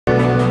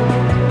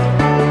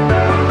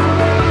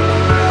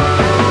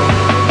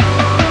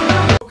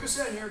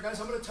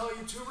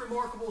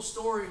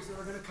couple stories that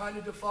are going to kind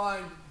of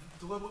define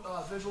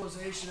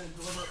visualization and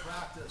deliberate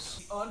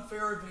practice. The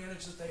unfair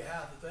advantage that they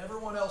have, that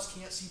everyone else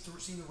can't seem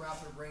to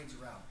wrap their brains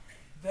around.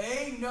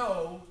 They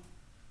know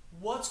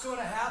what's going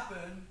to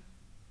happen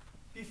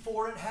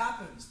before it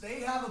happens.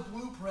 They have a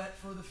blueprint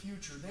for the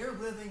future. They're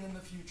living in the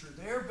future.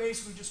 They're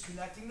basically just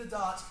connecting the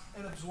dots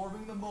and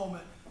absorbing the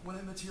moment when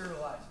it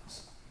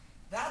materializes.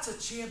 That's a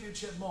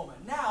championship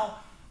moment. Now,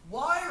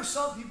 why are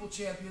some people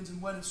champions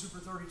and winning Super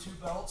 32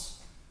 belts?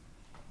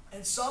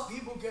 And some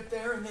people get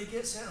there and they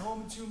get sent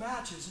home in 2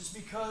 matches. It's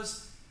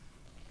because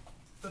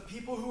the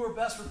people who are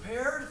best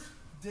prepared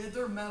did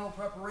their mental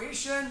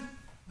preparation.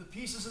 The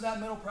pieces of that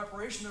mental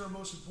preparation that are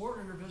most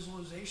important are your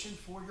visualization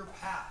for your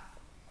path.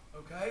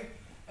 Okay?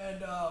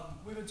 And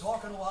we've been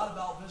talking a lot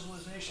about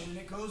visualization, and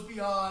it goes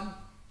beyond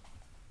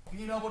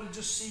being able to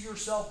just see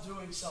yourself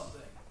doing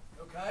something.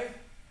 Okay?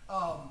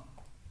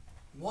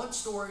 One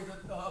story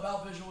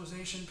about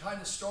visualization kind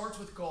of starts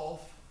with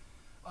golf.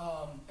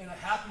 In a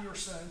happier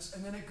sense,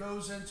 and then it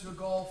goes into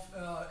golf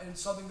and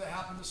something that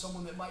happened to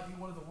someone that might be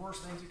one of the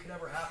worst things that could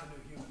ever happen to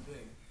a human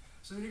being.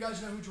 So you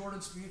guys know who Jordan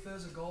Spieth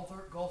is, a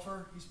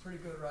golfer? He's pretty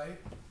good, right?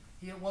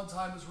 He at one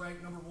time was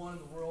ranked #1 in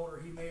the world, or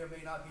he may or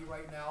may not be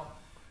right now.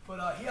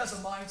 But he has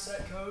a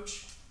mindset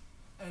coach,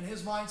 and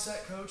his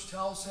mindset coach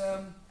tells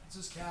him, it's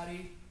his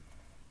caddy,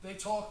 they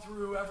talk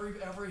through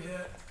every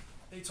hit.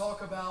 They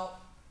talk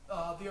about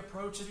the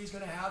approach that he's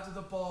going to have to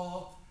the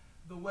ball,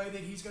 the way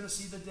that he's going to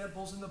see the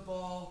dimples in the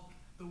ball,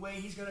 the way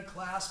he's going to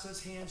clasp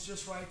his hands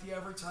just right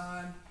every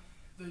time,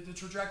 the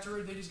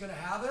trajectory that he's going to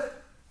have it.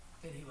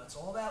 Then he lets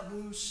all that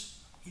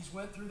loose. He's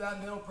went through that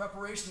mental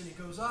preparation, then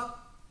he goes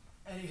up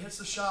and he hits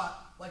the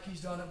shot like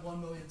he's done it 1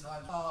 million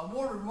times. A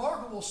more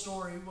remarkable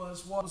story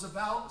was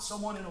about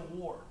someone in a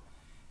war.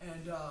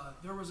 And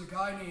there was a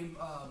guy named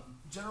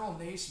General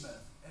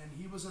Naismith, and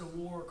he was in a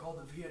war called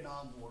the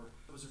Vietnam War.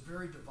 It was a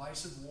very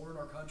divisive war in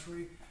our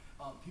country.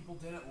 People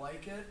didn't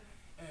like it.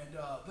 And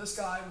this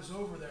guy was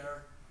over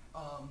there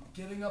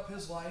giving up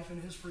his life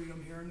and his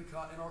freedom here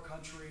in our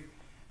country,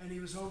 and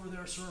he was over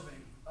there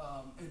serving.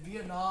 And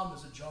Vietnam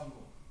is a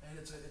jungle, and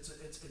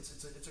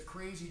it's a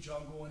crazy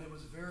jungle, and it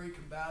was very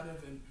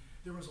combative, and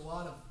there was a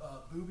lot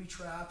of booby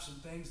traps and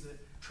things that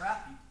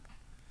trap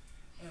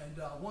you.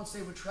 And once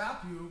they would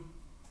trap you,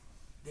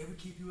 they would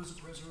keep you as a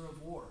prisoner of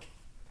war.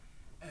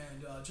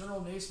 And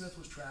General Naismith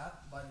was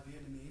trapped by the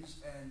Vietnamese,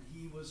 and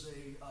he was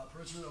a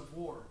prisoner of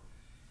war.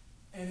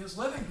 And his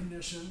living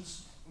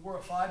conditions were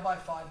a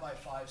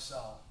 5x5x5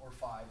 cell, or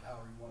 5,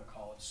 however you want to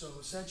call it. So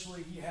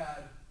essentially he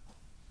had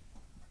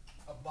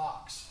a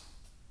box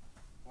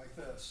like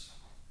this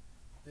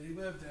that he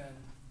lived in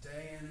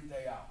day in and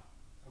day out.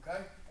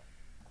 Okay?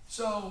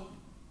 So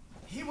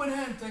he went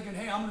in thinking,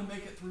 hey, I'm going to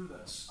make it through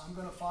this. I'm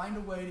going to find a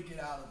way to get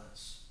out of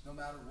this, no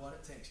matter what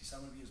it takes. He said,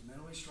 I'm going to be as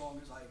mentally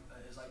strong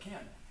as I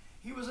can.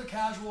 He was a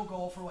casual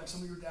golfer like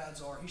some of your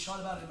dads are. He shot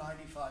about a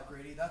 95,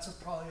 Grady. That's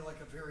probably like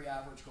a very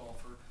average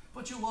golfer.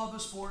 But you love the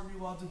sport and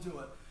you love to do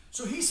it.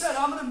 So he said,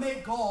 I'm going to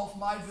make golf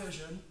my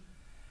vision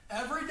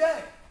every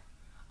day.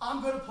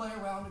 I'm going to play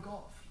a round of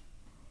golf.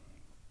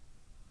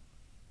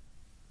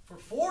 For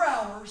 4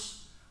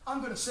 hours, I'm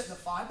going to sit in a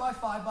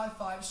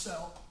 5x5x5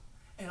 cell,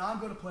 and I'm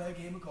going to play a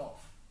game of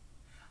golf.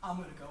 I'm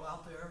going to go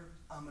out there.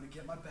 I'm going to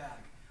get my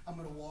bag. I'm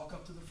going to walk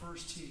up to the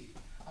first tee.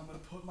 I'm going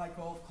to put my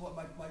golf club,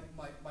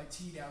 my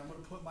tee down. I'm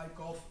going to put my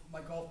golf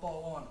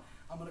ball on.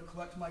 I'm going to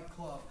collect my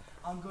club.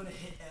 I'm going to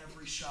hit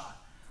every shot.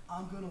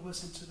 I'm going to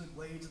listen to the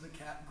blades of the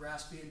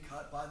grass being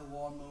cut by the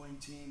lawn mowing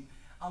team.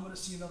 I'm going to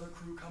see another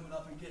crew coming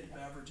up and getting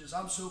beverages.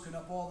 I'm soaking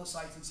up all the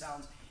sights and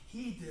sounds.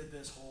 He did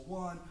this hole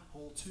 1,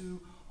 hole 2,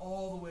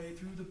 all the way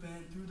through the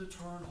bend, through the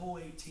turn, hole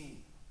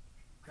 18.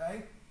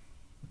 Okay?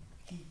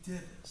 He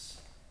did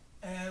this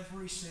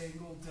every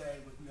single day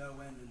with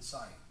no end in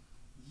sight.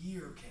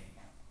 Year came.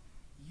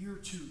 Year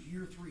 2,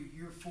 year 3,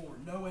 year 4,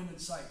 no end in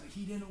sight. But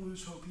he didn't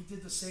lose hope. He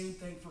did the same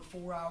thing for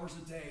 4 hours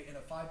a day in a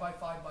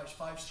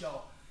 5x5x5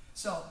 shell.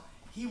 So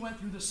he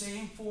went through the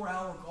same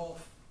 4-hour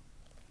golf,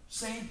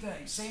 same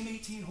thing, same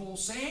 18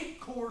 holes, same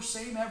course,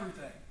 same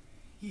everything.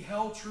 He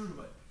held true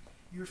to it.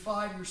 Year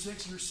 5, year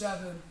 6, year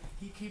 7,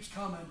 he keeps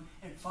coming,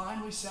 and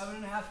finally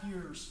 7.5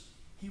 years,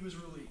 he was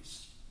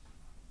released.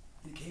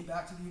 He came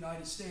back to the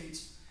United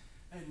States,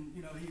 and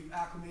he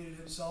acclimated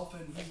himself,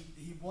 and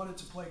he wanted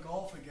to play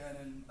golf again,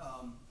 and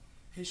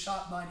he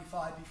shot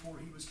 95 before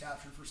he was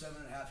captured for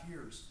 7.5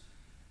 years.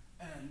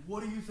 And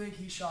what do you think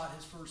he shot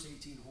his first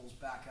 18 holes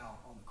back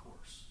out on the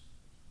course?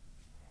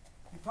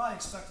 You probably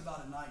expect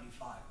about a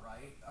 95,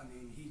 right? I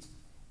mean, he's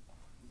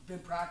been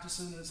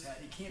practicing in his head.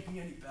 He can't be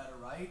any better,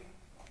 right?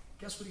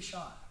 Guess what he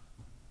shot?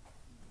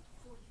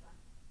 45.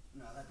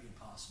 No, that'd be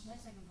impossible.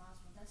 That's like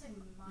impossible. That's like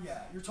impossible.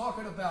 Yeah, you're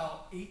talking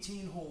about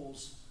 18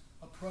 holes.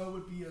 A pro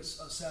would be a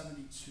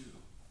 72,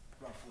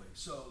 roughly.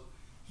 So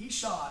he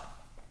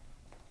shot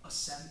a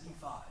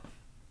 75.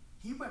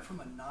 He went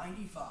from a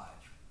 95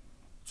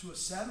 to a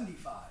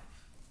 75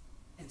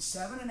 in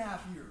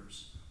 7.5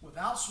 years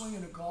without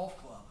swinging a golf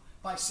club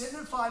by sitting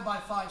in a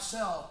 5x5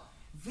 cell,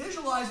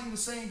 visualizing the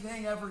same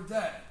thing every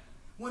day.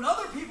 When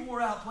other people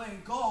were out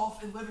playing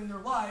golf and living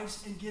their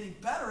lives and getting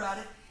better at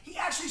it, he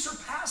actually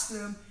surpassed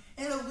them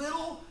in a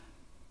little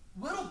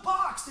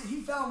box that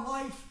he found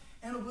life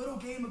in, a little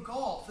game of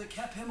golf that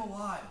kept him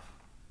alive.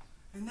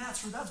 And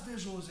that's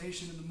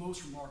visualization in the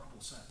most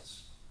remarkable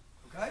sense.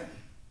 Okay?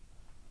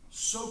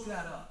 Soak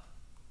that up.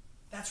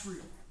 That's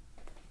real.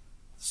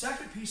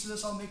 Second piece of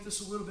this, I'll make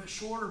this a little bit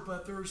shorter,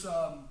 but there's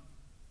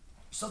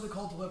something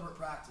called deliberate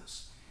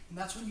practice. And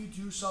that's when you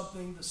do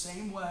something the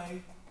same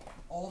way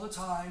all the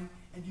time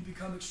and you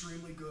become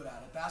extremely good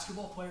at it.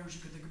 Basketball players,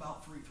 you can think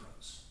about free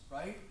throws,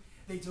 right?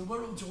 They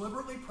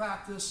deliberately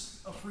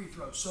practice a free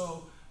throw.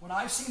 So when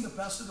I've seen the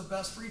best of the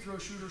best free throw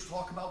shooters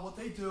talk about what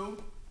they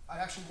do, I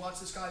actually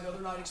watched this guy the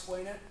other night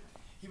explain it.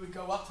 He would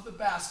go up to the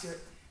basket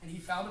and he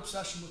found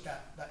obsession with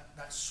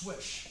that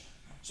swish.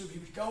 So he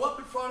would go up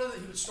in front of it,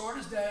 he would start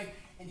his day,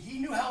 and he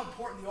knew how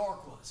important the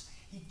arc was.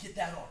 He'd get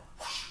that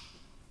arc.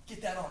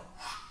 Get that arc.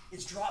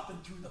 It's dropping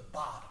through the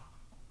bottom.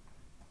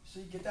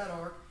 So he'd get that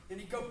arc, then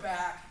he'd go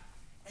back,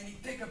 and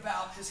he'd think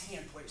about his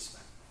hand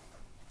placement.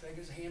 Think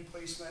his hand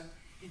placement.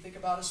 He'd think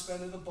about his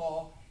spin of the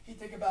ball. He'd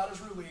think about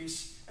his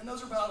release, and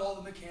those are about all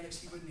the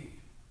mechanics he would need.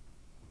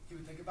 He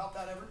would think about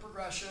that every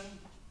progression.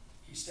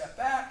 He'd step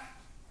back.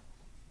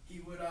 He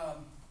would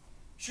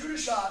shoot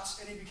his shots,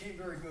 and he became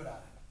very good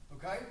at it.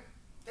 Okay?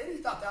 Then he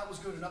thought that was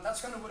good enough.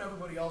 That's kind of what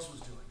everybody else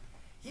was doing.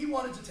 He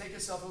wanted to take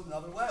himself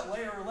another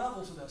layer or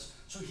level to this.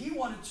 So he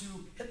wanted to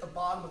hit the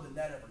bottom of the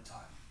net every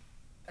time.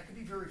 That could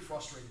be very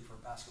frustrating for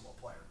a basketball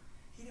player.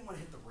 He didn't want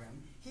to hit the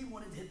rim. He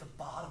wanted to hit the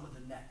bottom of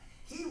the net.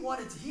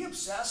 He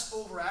obsessed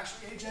over,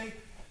 actually, AJ,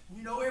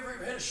 you know, ever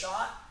hit a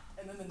shot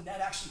and then the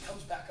net actually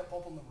comes back up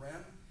on the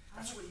rim?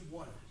 That's what he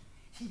wanted.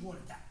 He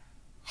wanted that.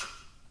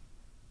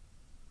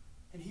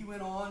 And he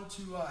went on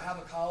to have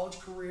a college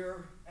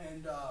career,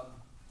 and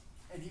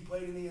he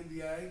played in the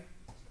NBA,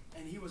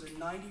 and he was a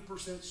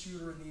 90%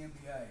 shooter in the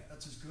NBA.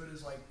 That's as good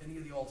as like any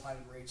of the all-time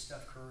greats,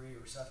 Steph Curry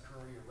or Seth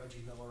Curry or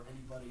Reggie Miller or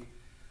anybody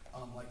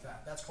like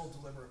that. That's called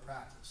deliberate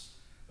practice.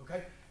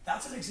 Okay?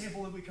 That's an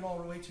example that we can all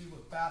relate to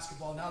with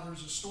basketball. Now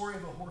there's a story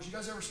of a horse. You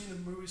guys ever seen the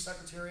movie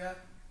Secretariat?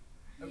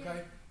 Okay?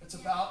 Yeah. It's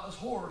about a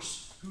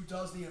horse who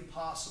does the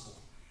impossible.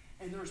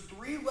 And there's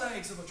 3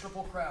 legs of a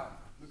triple crown.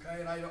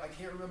 Okay? And I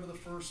can't remember the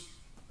first.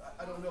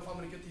 I don't know if I'm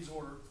going to get these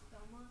ordered.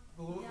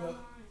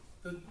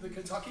 The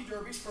Kentucky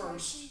Derby's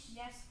first.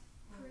 Yes.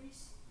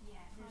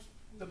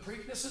 The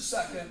Preakness is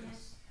second.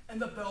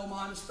 And the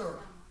Belmont is third.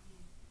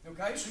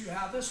 Okay? So you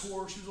have this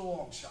horse who's a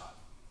long shot.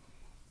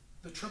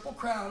 The Triple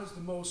Crown is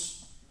the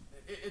most,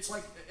 it's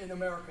like in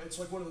America, it's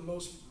like one of the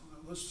most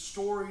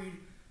storied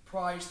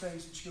prize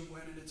things that you can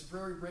win, and it's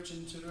very rich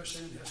in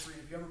tradition and history.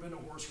 If you've ever been to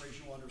a horse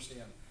race, you'll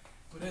understand.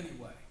 But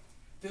anyway,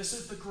 this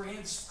is the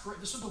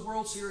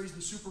World Series,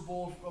 the Super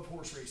Bowl of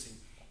horse racing.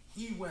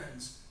 He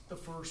wins the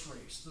first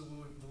race, the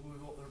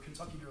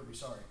Kentucky Derby,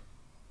 sorry.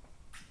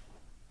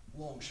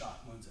 Long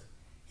shot wins it.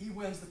 He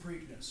wins the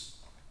Preakness.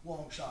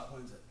 Long shot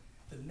wins it.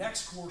 The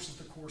next course is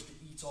the course that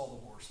eats all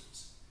the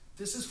horses.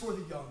 This is for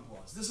the young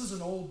bloods. This is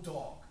an old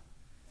dog.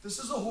 This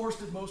is a horse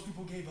that most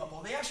people gave up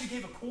on. They actually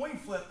gave a coin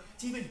flip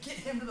to even get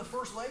him to the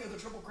first leg of the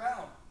Triple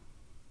Crown.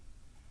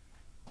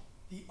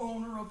 The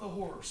owner of the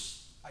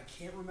horse, I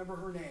can't remember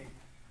her name,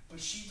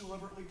 but she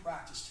deliberately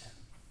practiced him.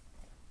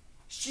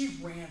 She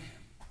ran him.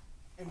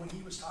 And when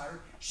he was tired,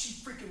 she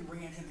freaking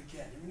ran him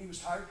again. And when he was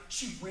tired,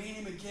 she ran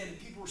him again. And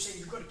people were saying,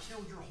 you're going to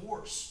kill your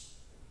horse.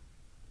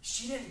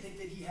 She didn't think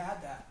that he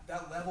had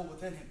that level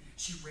within him.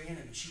 She ran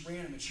him, and she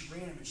ran him, and she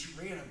ran him, and she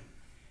ran him.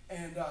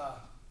 And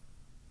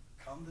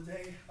come the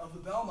day of the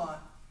Belmont,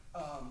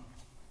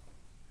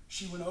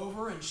 she went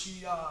over and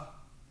she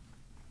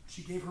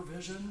gave her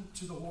vision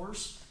to the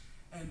horse,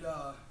 and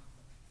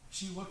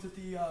she looked at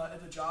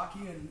the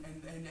jockey,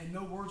 and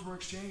no words were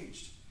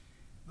exchanged.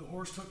 The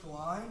horse took the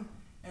line,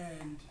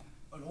 and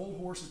an old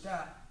horse at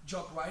that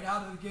jumped right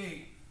out of the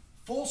gate,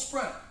 full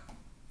sprint,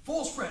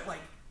 like.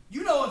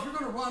 You know, if you're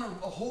going to run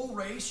a whole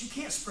race, you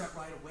can't sprint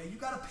right away. You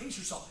got to pace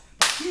yourself.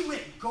 But he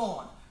went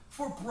gone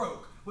for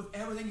broke with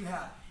everything you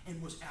had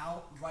and was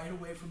out right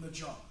away from the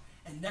jump.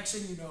 And next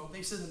thing you know,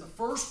 they said in the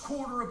first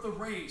quarter of the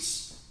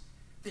race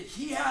that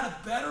he had a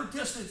better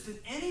distance than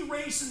any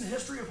race in the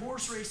history of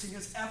horse racing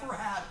has ever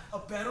had a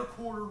better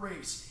quarter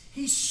race.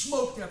 He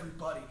smoked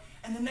everybody.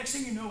 And the next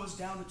thing you know, it's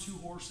down to 2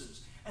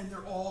 horses. And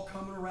they're all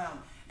coming around.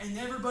 And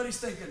everybody's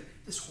thinking,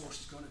 this horse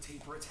is going to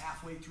taper. It's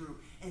halfway through.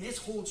 And it's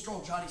holding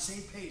strong. Johnny,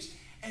 same pace.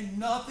 And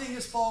nothing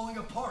is falling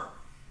apart.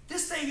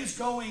 This thing is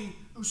going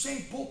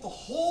Usain Bolt the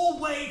whole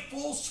way,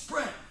 full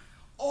sprint,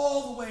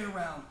 all the way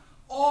around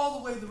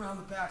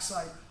the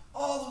backside,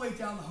 all the way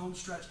down the home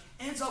stretch.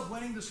 Ends up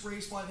winning this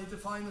race by, they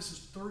define this as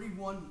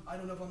 31, I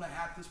don't know if I'm going to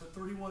hack this, but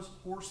 31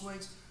 horse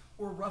lengths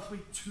or roughly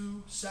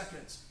 2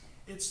 seconds.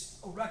 It's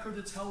a record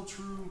that's held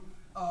true,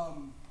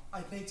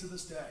 I think, to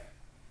this day.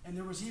 And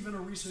there was even a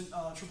recent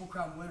Triple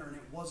Crown winner, and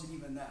it wasn't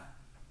even that.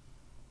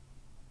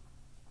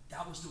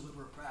 That was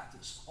deliberate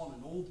practice on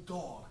an old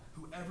dog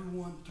who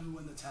everyone threw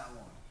in the towel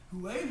on.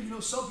 Who, you know,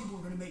 some people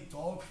were going to make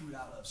dog food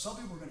out of. Some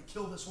people were going to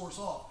kill this horse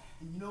off.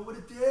 And you know what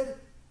it did?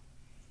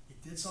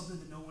 It did something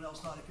that no one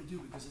else thought it could do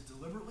because it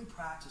deliberately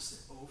practiced it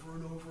over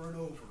and over and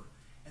over.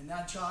 And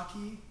that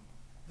jockey,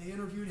 they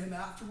interviewed him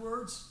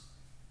afterwards,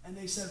 and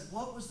they said,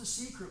 what was the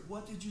secret?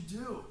 What did you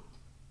do?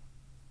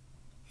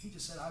 He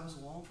just said, I was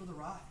along for the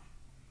ride.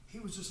 He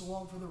was just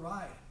along for the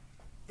ride.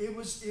 It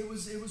was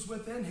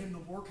within him. The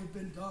work had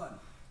been done.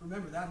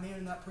 Remember, that man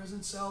in that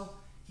prison cell,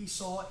 he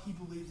saw it. He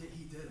believed it.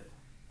 He did it.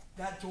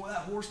 That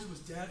horse that was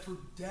dead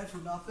for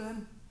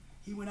nothing,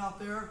 he went out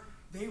there.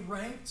 They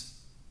ranked.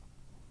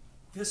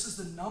 This is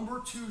the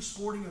 #2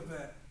 sporting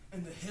event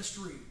in the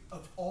history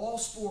of all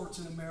sports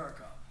in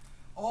America.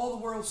 All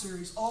the World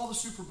Series, all the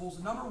Super Bowls.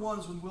 The #1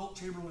 is when Wilt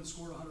Chamberlain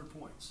scored 100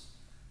 points.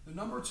 The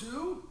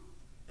 #2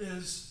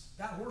 is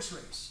that horse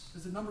race.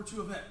 Is the #2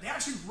 event. They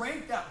actually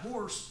ranked that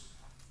horse.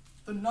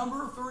 The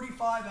number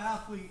 35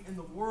 athlete in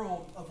the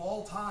world of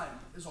all time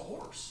is a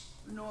horse.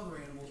 There's no other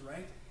animals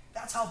ranked.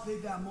 That's how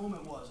big that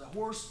moment was. A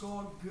horse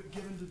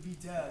given to be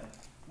dead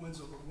wins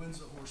a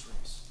horse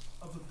race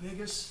of the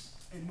biggest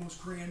and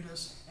most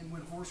grandest, and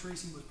when horse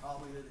racing was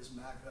probably at its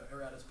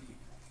peak.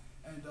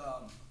 And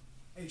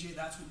AJ,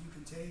 that's what you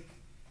can take.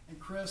 And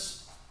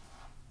Chris,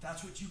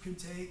 that's what you can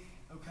take,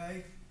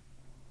 okay?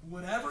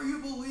 Whatever you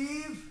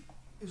believe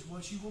is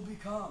what you will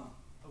become,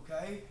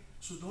 okay?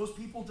 So those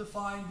people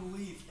defined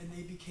belief, and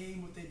they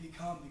became what they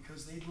become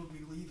because they were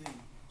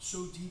believing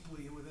so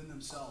deeply within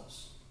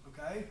themselves,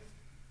 okay?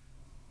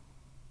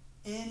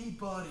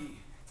 Anybody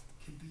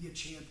can be a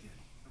champion,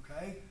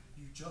 okay?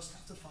 You just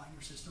have to find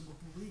your system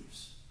of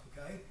beliefs,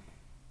 okay?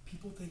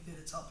 People think that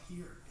it's up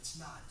here. It's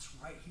not. It's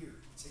right here.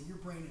 It's in your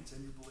brain. It's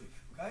in your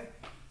belief, okay?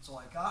 That's all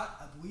I got.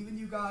 I believe in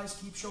you guys.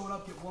 Keep showing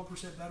up. Get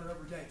 1% better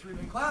every day. 3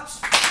 big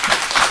claps. All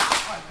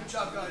right, good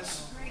job,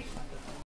 guys. Great.